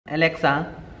Alexa,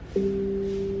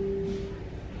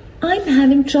 I'm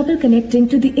having trouble connecting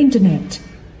to the internet.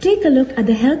 Take a look at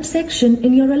the help section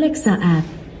in your Alexa app.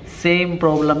 same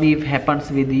problem if happens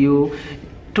with you.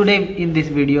 Today in this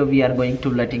video we are going to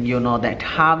letting you know that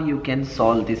how you can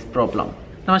solve this problem.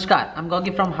 Namaskar, I'm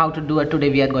Gogi from How to Do It.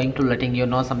 Today we are going to letting you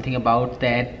know something about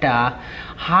that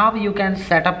how you can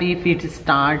set up if it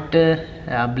start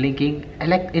blinking.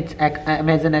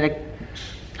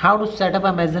 How to set up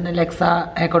Amazon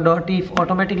Alexa Echo Dot if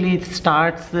automatically it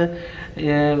starts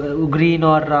green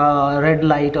or red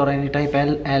light or any type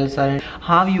else.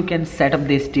 How you can set up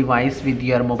this device with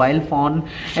your mobile phone,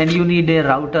 and you need a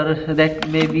router, that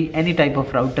may be any type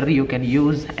of router you can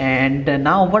use. And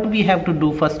now what we have to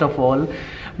do, first of all,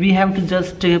 we have to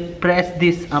just press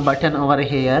this button over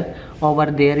here.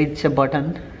 Over there it's a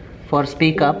button for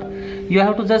speak up. You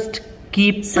have to just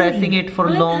keep pressing it for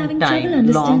long time.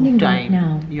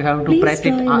 You have to press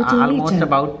it almost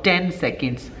about 10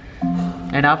 seconds,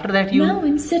 and after that you now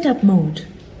in setup mode.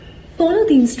 Follow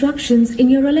the instructions in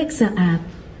your Alexa app.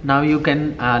 Now you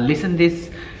can listen this.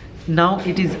 Now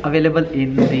it is available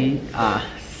in the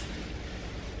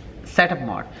setup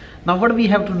mode. Now what we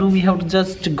have to do, we have to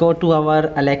just go to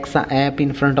our Alexa app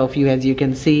in front of you. As you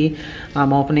can see,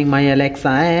 I'm opening my Alexa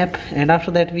app, and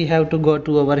after that we have to go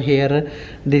to over here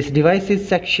this devices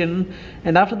section,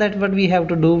 and after that what we have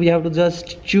to do, we have to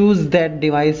just choose that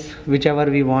device whichever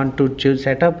we want to choose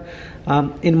setup.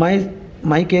 In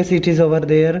my case it is over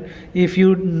there. If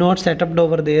you not set up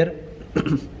over there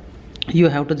you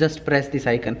have to just press this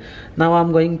icon. Now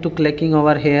I'm going to clicking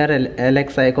over here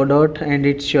Alexa Echo Dot, and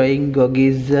it's showing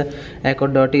Gogi's Echo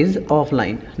Dot is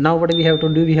offline. Now what we have to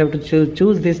do, we have to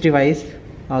choose this device.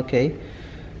 Okay,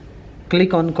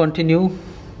 click on continue,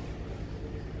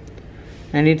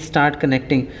 and it start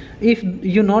connecting. If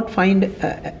you not find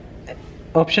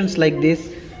options like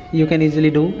this, you can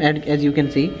easily do, and as you can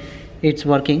see it's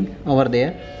working over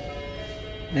there.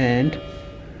 And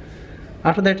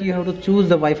after that you have to choose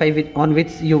the Wi-Fi on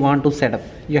which you want to set up.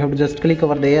 You have to just click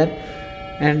over there,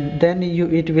 and then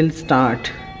it will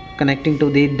start connecting to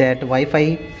that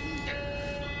Wi-Fi.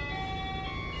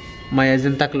 My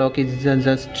Ajanta clock is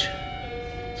just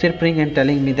chirping and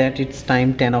telling me that it's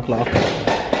time 10 o'clock.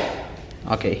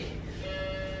 Okay,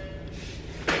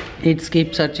 it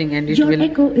keeps searching, and your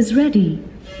Echo is ready.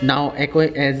 Now Echo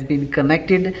has been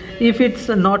connected. If it's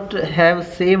not have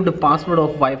saved password of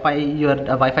Wi-Fi, your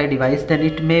Wi-Fi device, then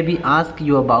it may be ask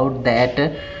you about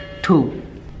that too.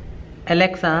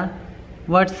 Alexa,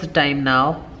 what's the time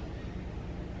now?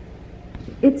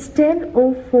 It's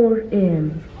 10:04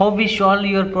 a.m. Hope we solve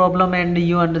your problem and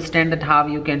you understand that how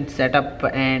you can set up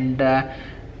and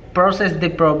process the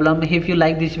problem. If you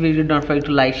like this video, don't forget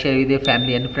to like, share with your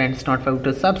family and friends. Don't forget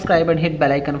to subscribe and hit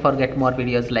bell icon for get more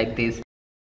videos like this.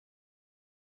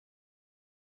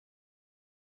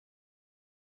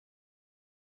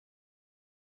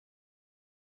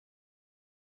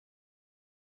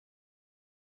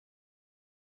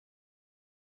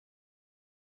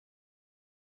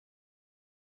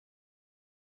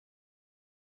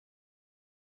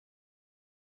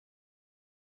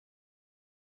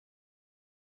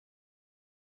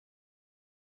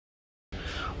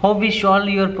 Hope we solve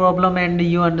your problem and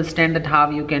you understand that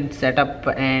how you can set up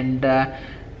and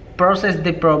process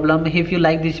the problem. If you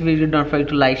like this video, don't forget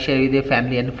to like, share with your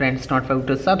family and friends. Don't forget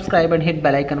to subscribe and hit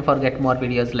bell icon for get more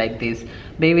videos like this.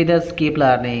 Be with us, keep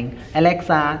learning.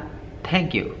 Alexa,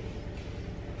 thank you.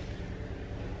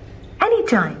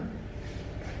 Anytime.